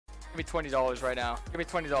Give me $20 right now. Give me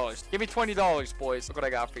 $20. Give me $20, boys. Look what I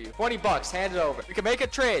got for you. 20 bucks. Hand it over. We can make a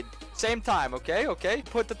trade. Same time, okay? Okay.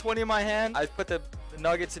 Put the 20 in my hand. I put the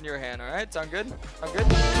nuggets in your hand, all right? Sound good? Sound good?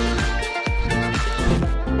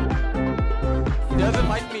 He doesn't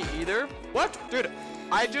like me either. What? Dude,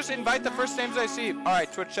 I just invite the first names I see. All right,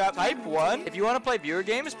 Twitch chat. Type 1 if you want to play viewer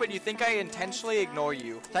games, but you think I intentionally ignore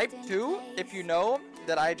you. Type 2 if you know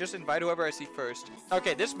that I just invite whoever I see first.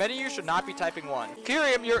 Okay, this menu should not be typing 1.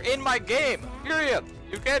 Kyrium, you're in my game. Kyrium,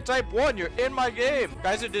 you can't type 1. You're in my game.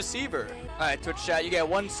 Guy's a deceiver. All right, Twitch chat. You get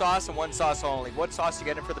 1 sauce and 1 sauce only. What sauce you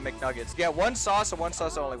getting for the McNuggets? You get 1 sauce and 1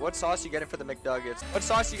 sauce only. What sauce you getting for the McNuggets? What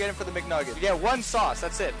sauce you getting for the McNuggets? You get 1 sauce.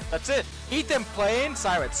 That's it. That's it. Eat them plain.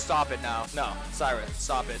 Cyrus, stop it now. No. Cyrus,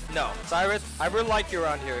 stop it. No. Cyrus, I really like you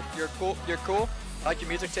around here. You're cool. You're cool. I like your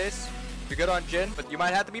music taste. You're good on gin, but you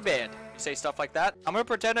might have to be banned. You say stuff like that. I'm gonna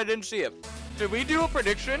pretend I didn't see it. Should we do a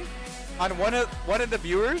prediction on one of the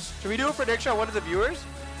viewers? Should we do a prediction on one of the viewers?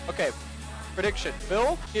 Okay. Prediction.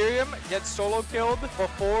 Bill, Kyrium gets solo killed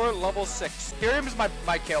before level 6. Kyrium is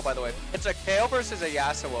my Kale, by the way. It's a Kale versus a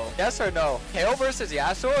Yasuo. Yes or no? Kale versus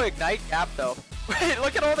Yasuo, ignite gap though. Wait,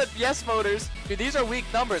 look at all the yes voters. Dude, these are weak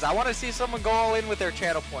numbers. I want to see someone go all in with their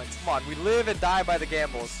channel points. Come on, we live and die by the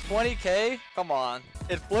gambles. 20K? Come on.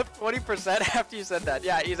 It flipped 20% after you said that.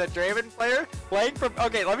 Yeah, he's a Draven player playing from...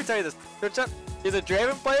 Okay, let me tell you this. He's a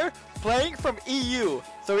Draven player playing from EU.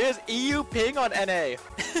 So he has EU ping on NA.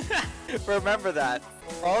 Remember that.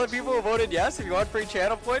 For all the people who voted yes, if you want free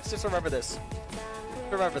channel points, just remember this.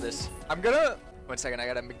 Remember this. I'm gonna... 1 second, I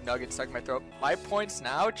got a McNugget stuck in my throat. My points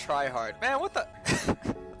now, try hard. Man, what the...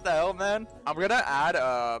 what the hell, man? I'm gonna add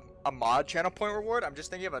a mod channel point reward. I'm just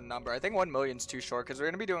thinking of a number. I think 1 million's too short because we're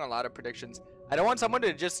gonna be doing a lot of predictions. I don't want someone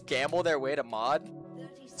to just gamble their way to mod.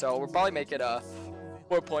 So we'll probably make it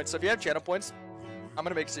 4 points. So if you have channel points, I'm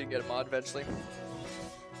gonna make sure you can get a mod eventually.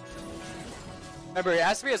 Remember, it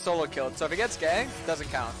has to be a solo kill. So if it gets ganked, it doesn't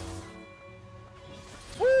count.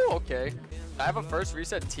 Woo, okay. I have a first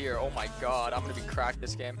reset tier. Oh my god, I'm gonna be cracked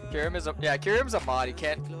this game. Kyrium is Kyrium's a mod. He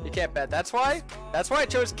can't bet. That's why I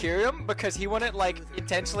chose Kyrium, because he wouldn't like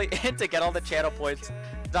intentionally to get all the channel points.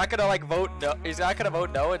 He's not gonna like vote no. He's not gonna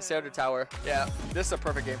vote no and stay under tower. Yeah, this is a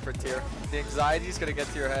perfect game for tier. The anxiety's gonna get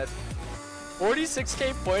to your head.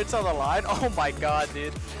 46k points on the line. Oh my god,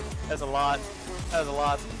 dude. That's a lot. That's a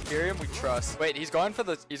lot. Kyrium we trust. Wait, he's going for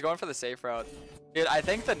the safe route. Dude, I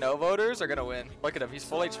think the no voters are gonna win. Look at him, he's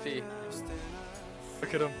full HP.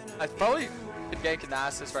 Look at him. I probably could gank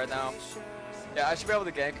Nasus right now. Yeah, I should be able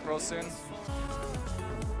to gank real soon.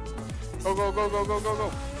 Go, go, go, go, go, go,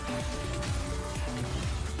 go.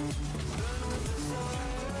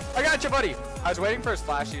 I got you, buddy. I was waiting for his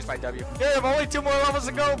flash to use my W. Yeah, I've only 2 more levels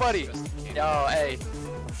to go, buddy. Yo, hey.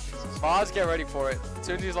 Moz, get ready for it.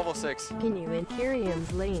 Soon as he's level 6. Can you in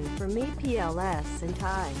Kyrium's lane for me PLS in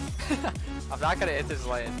time? I'm not gonna hit this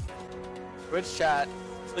lane. Twitch chat.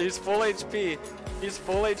 He's full HP. He's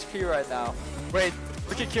full HP right now. Wait,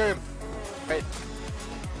 look at Kyrium. Wait.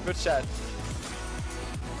 Twitch chat.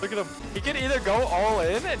 Look at him. He can either go all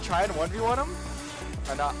in and try and 1v1 him,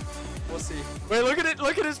 or not. We'll see. Wait, look at it.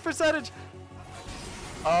 Look at his percentage.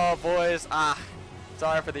 Oh, boys. Ah.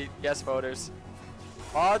 Sorry for the yes voters.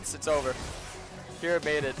 Mods, it's over. Kyrium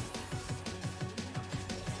made it.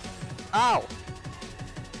 Ow!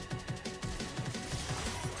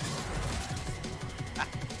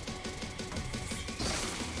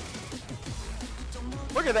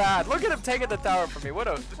 Look at that! Look at him taking the tower from me. What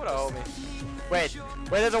a homie. Wait,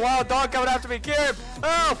 there's a wild dog coming after me. Kyrium!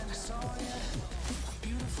 Help!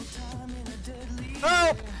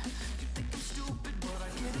 Help!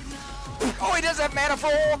 Oh, he doesn't have mana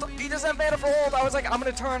for hold! He doesn't have mana for hold! I was like, I'm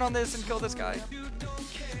gonna turn on this and kill this guy.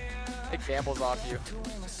 It gambles off you.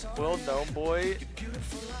 Will Gnome Boy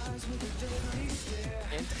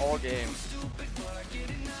int all game.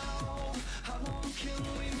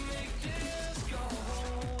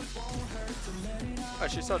 Oh,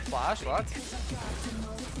 she saw flash? What?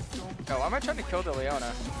 Oh, why am I trying to kill the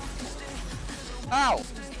Leona? Ow!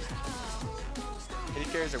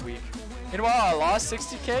 AD carries are weak. Meanwhile, I lost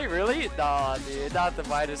 60k? Really? Nah, dude, not the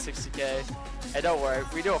minus 60k. Hey, don't worry.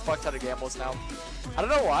 We do a fuck ton of gambles now. I don't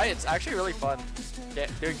know why. It's actually really fun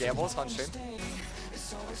doing gambles on stream.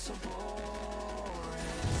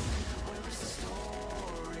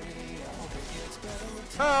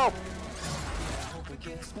 Help!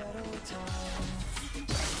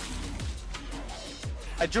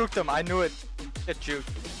 I juked him. I knew it. Get juked.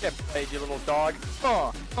 Get played, you little dog.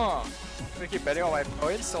 I'm gonna keep betting on my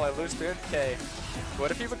points till I lose 300k.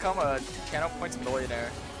 What if you become a channel points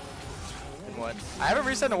millionaire? And what? I haven't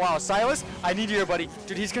reset in a while. Silas, I need you here, buddy.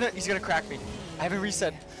 Dude, he's gonna crack me. I haven't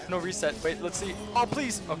reset. No reset. Wait, let's see. Oh,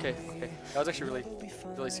 please. Okay, okay. That was actually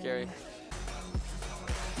really scary.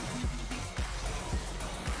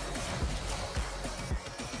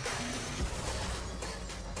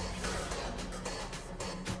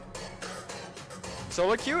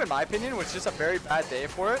 Solo queue, in my opinion, was just a very bad day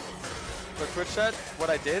for it. For Twitch chat, what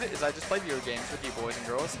I did is I just played video games with you boys and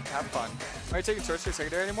girls. Have fun. Are you taking search or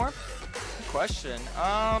secondary anymore? Good question.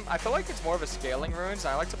 I feel like it's more of a scaling runes.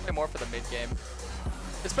 I like to play more for the mid game.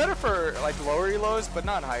 It's better for like lower elos, but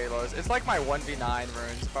not high elos. It's like my 1v9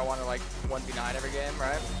 runes if I want to like 1v9 every game,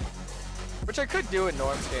 right? Which I could do in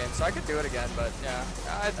Norm's game, so I could do it again, but yeah.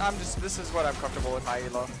 This is what I'm comfortable with high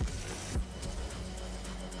elo.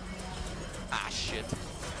 Ah, shit.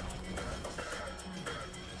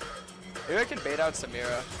 Maybe I can bait out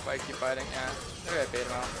Samira if I keep fighting. Yeah, maybe I bait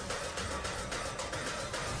him out.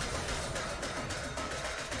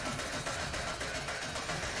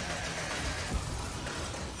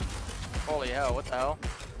 Holy hell, what the hell?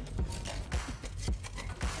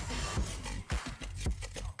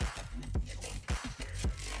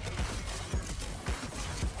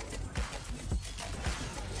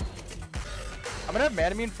 I'm gonna have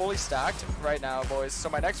Manamune fully stacked right now, boys. So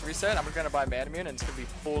my next reset, I'm gonna buy Manamune and it's gonna be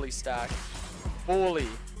fully stacked. Fully.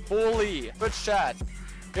 Twitch chat.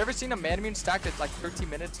 Have you ever seen a Manamune stacked at like 13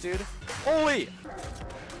 minutes, dude? Holy!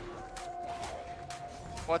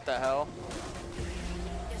 What the hell?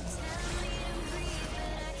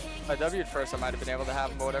 If I W'd first, I might have been able to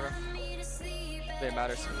have him, but whatever. It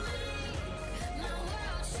matters.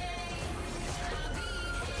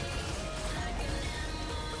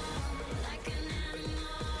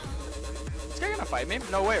 Is this guy gonna fight me?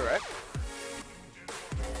 No way, right?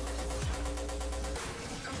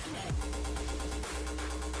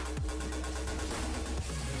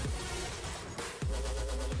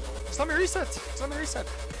 Just let me reset. Just let me reset.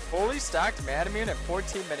 Fully stacked Manamune at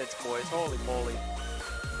 14 minutes, boys. Holy moly.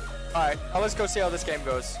 Alright, now let's go see how this game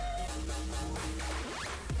goes.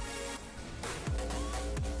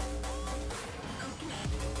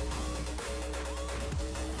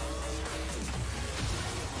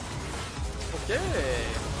 Okay.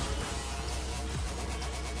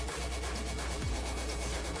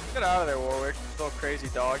 Get out of there, Warwick. Little crazy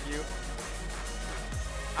dog, you.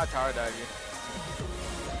 I'll tower dive you.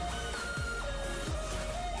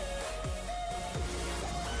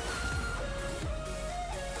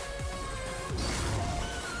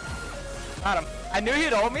 Got him. I knew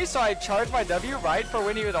he'd ult me, so I charged my W right for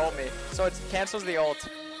when he would ult me. So it cancels the ult.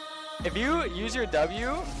 If you use your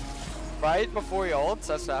W right before he ults,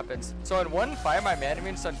 that's what happens. So in one fight, my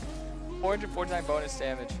Manamune's done 449 bonus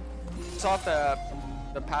damage. Just off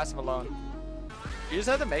the passive alone. You just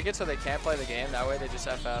have to make it so they can't play the game. That way they just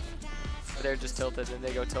FF. Or they're just tilted and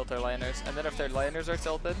they go tilt their laners. And then if their laners are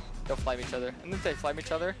tilted, they'll flame each other. And if they flame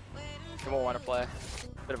each other, they won't want to play.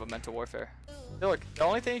 Bit of a mental warfare. Hey, look, the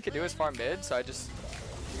only thing he can do is farm mid, so I just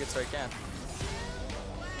make it so he can.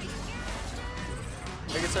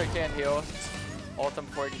 Make it so he can't heal. Ult him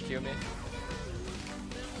before he can Q me.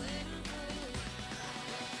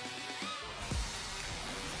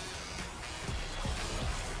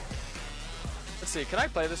 Let's see, can I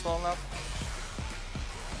play this well enough?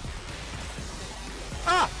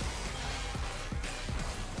 Ah!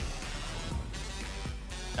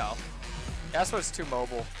 No. Yasuo's too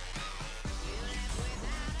mobile.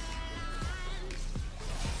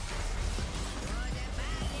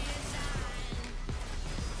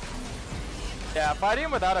 Yeah, fighting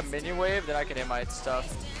him without a minion wave, then I can hit my stuff.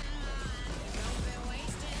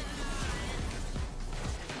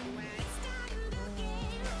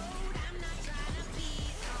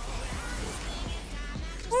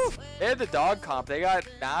 Woo! They had the dog comp. They got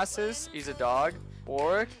Nasus, he's a dog.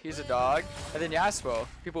 Warwick, he's a dog. And then Yasuo.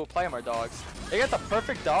 People who play him are dogs. They got the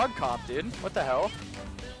perfect dog comp, dude. What the hell?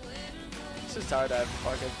 This is tower dive.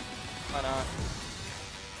 Fuck it. Why not?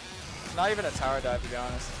 It's not even a tower dive, to be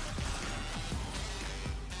honest.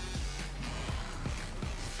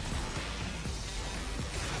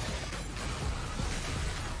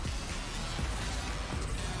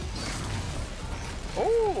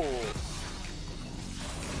 Oh!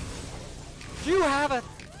 Do you have a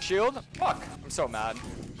shield? Fuck! I'm so mad.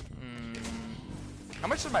 How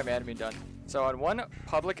much has my Manamune done? So on one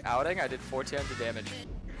public outing, I did 1400 damage.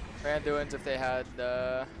 Randuins if they had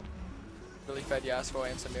the really fed Yasuo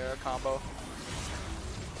and Samira combo.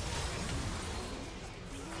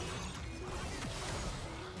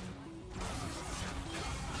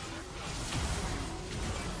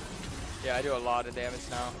 Yeah, I do a lot of damage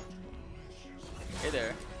now. Hey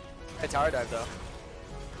there. I tower dive though.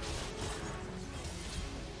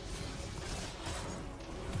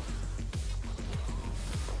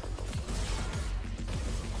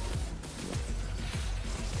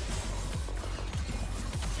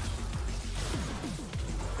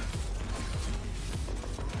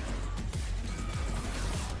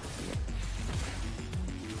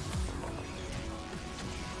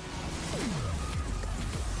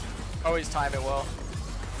 Always time it well.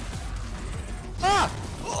 Ah!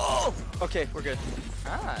 Oh! Okay, we're good.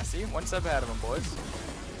 Ah, see? One step ahead of him, boys.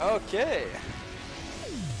 Okay.